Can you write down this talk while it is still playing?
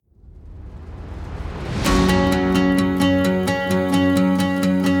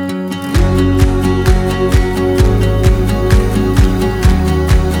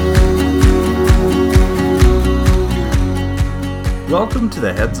to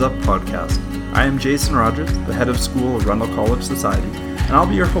the Heads Up podcast. I am Jason Rogers, the head of school of Rundle College Society, and I'll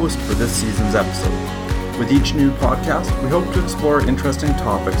be your host for this season's episode. With each new podcast, we hope to explore interesting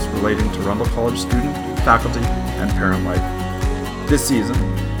topics relating to Rundle College student, faculty, and parent life. This season,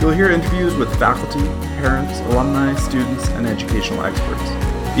 you'll hear interviews with faculty, parents, alumni, students, and educational experts.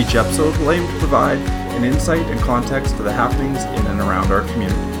 Each episode will aim to provide an insight and context to the happenings in and around our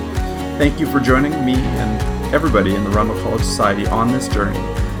community. Thank you for joining me and everybody in the Rundle College Society on this journey,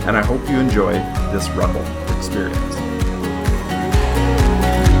 and I hope you enjoy this Rundle experience.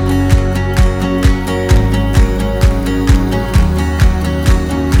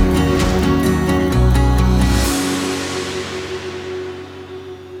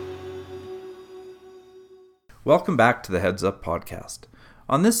 Welcome back to the Heads Up podcast.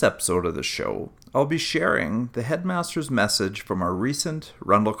 On this episode of the show, I'll be sharing the Headmaster's message from our recent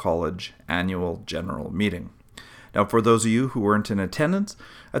Rundle College annual general meeting. Now, for those of you who weren't in attendance,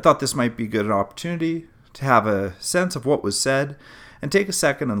 I thought this might be a good opportunity to have a sense of what was said and take a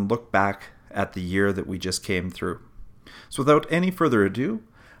second and look back at the year that we just came through. So without any further ado,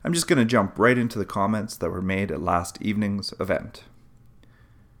 I'm just going to jump right into the comments that were made at last evening's event.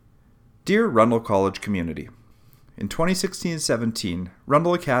 Dear Rundle College community, in 2016-17,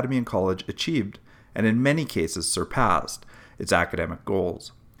 Rundle Academy and College achieved, and in many cases surpassed, its academic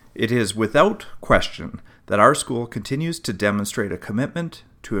goals. It is without question that our school continues to demonstrate a commitment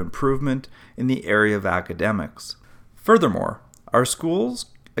to improvement in the area of academics. Furthermore, our schools,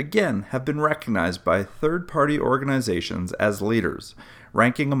 again, have been recognized by third-party organizations as leaders,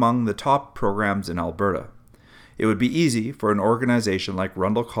 ranking among the top programs in Alberta. It would be easy for an organization like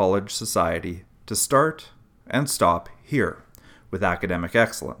Rundle College Society to start and stop here with academic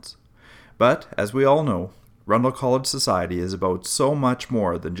excellence. But, as we all know, Rundle College Society is about so much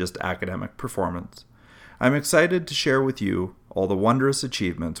more than just academic performance. I'm excited to share with you all the wondrous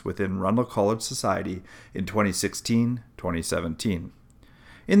achievements within Rundle College Society in 2016-2017.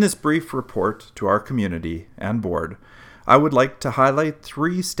 In this brief report to our community and board, I would like to highlight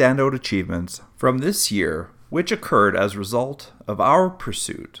 3 standout achievements from this year which occurred as a result of our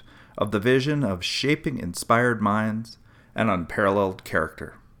pursuit of the vision of shaping inspired minds and unparalleled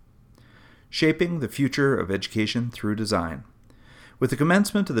character. Shaping the future of education through design. With the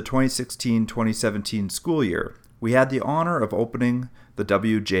commencement of the 2016-2017 school year, we had the honor of opening the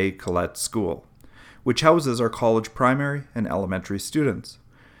W.J. Collette School, which houses our college primary and elementary students.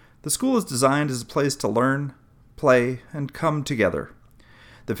 The school is designed as a place to learn, play, and come together.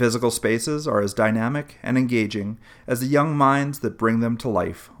 The physical spaces are as dynamic and engaging as the young minds that bring them to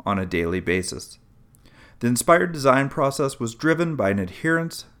life on a daily basis. The inspired design process was driven by an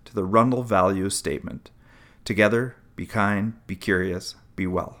adherence to the Rundle value statement: together, be kind, be curious, be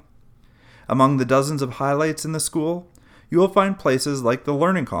well. Among the dozens of highlights in the school, you will find places like the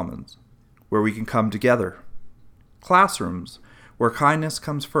Learning Commons, where we can come together, classrooms, where kindness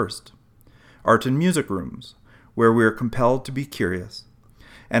comes first, art and music rooms, where we are compelled to be curious,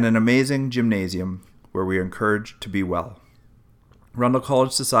 and an amazing gymnasium where we are encouraged to be well. Rundle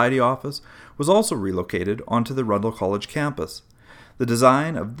College Society office was also relocated onto the Rundle College campus. The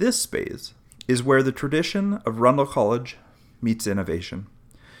design of this space is where the tradition of Rundle College meets innovation.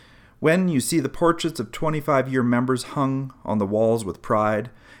 When you see the portraits of 25-year members hung on the walls with pride,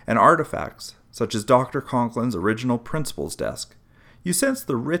 and artifacts such as Dr. Conklin's original principal's desk, you sense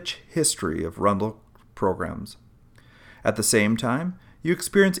the rich history of Rundle programs. At the same time, you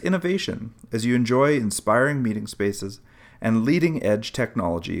experience innovation as you enjoy inspiring meeting spaces and leading-edge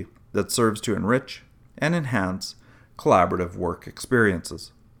technology that serves to enrich and enhance collaborative work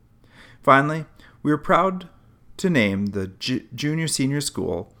experiences. Finally, we are proud to name the junior-senior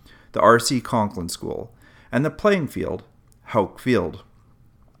school the R.C. Conklin School and the playing field Houck Field.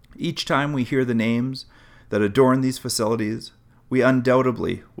 Each time we hear the names that adorn these facilities, we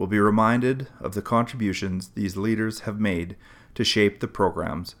undoubtedly will be reminded of the contributions these leaders have made to shape the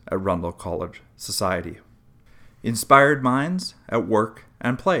programs at Rundle College Society. Inspired minds at work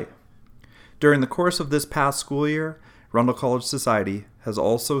and play. During the course of this past school year, Rundle College Society has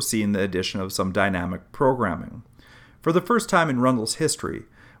also seen the addition of some dynamic programming. For the first time in Rundle's history,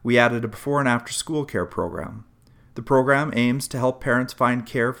 we added a before and after school care program. The program aims to help parents find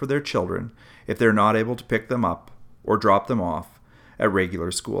care for their children if they're not able to pick them up or drop them off at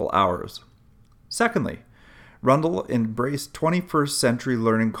regular school hours. Secondly, Rundle embraced 21st century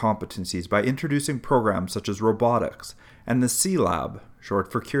learning competencies by introducing programs such as robotics and the C-Lab,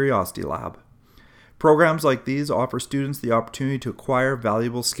 short for Curiosity Lab. Programs like these offer students the opportunity to acquire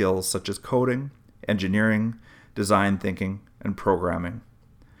valuable skills such as coding, engineering, design thinking, and programming.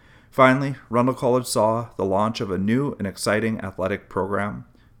 Finally, Rundle College saw the launch of a new and exciting athletic program,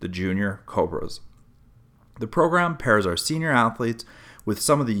 the Junior Cobras. The program pairs our senior athletes with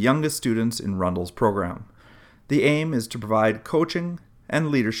some of the youngest students in Rundle's program. The aim is to provide coaching and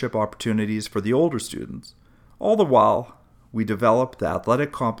leadership opportunities for the older students. All the while, we develop the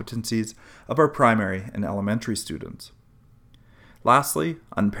athletic competencies of our primary and elementary students. Lastly,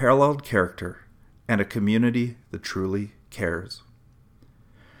 unparalleled character and a community that truly cares.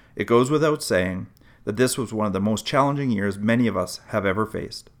 It goes without saying that this was one of the most challenging years many of us have ever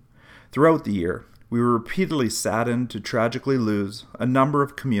faced. Throughout the year, we were repeatedly saddened to tragically lose a number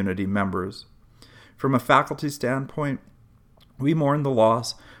of community members. From a faculty standpoint, we mourned the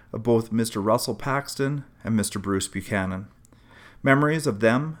loss of both Mr. Russell Paxton and Mr. Bruce Buchanan. Memories of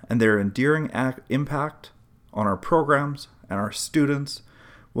them and their enduring impact on our programs and our students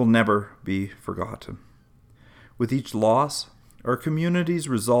will never be forgotten. With each loss, our community's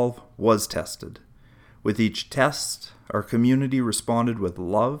resolve was tested. With each test, our community responded with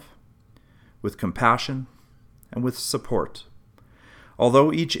love, with compassion, and with support.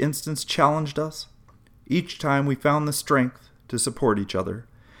 Although each instance challenged us, each time we found the strength to support each other,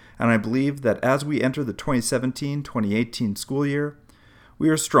 and I believe that as we enter the 2017-2018 school year, we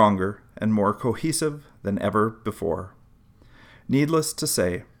are stronger and more cohesive than ever before. Needless to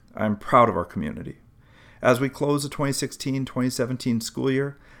say, I am proud of our community. As we close the 2016-2017 school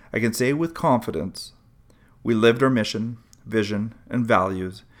year, I can say with confidence, we lived our mission, vision, and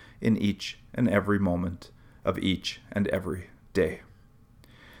values in each and every moment of each and every day.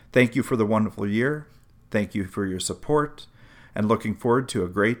 Thank you for the wonderful year. Thank you for your support, and looking forward to a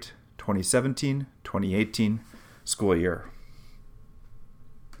great 2017-2018 school year.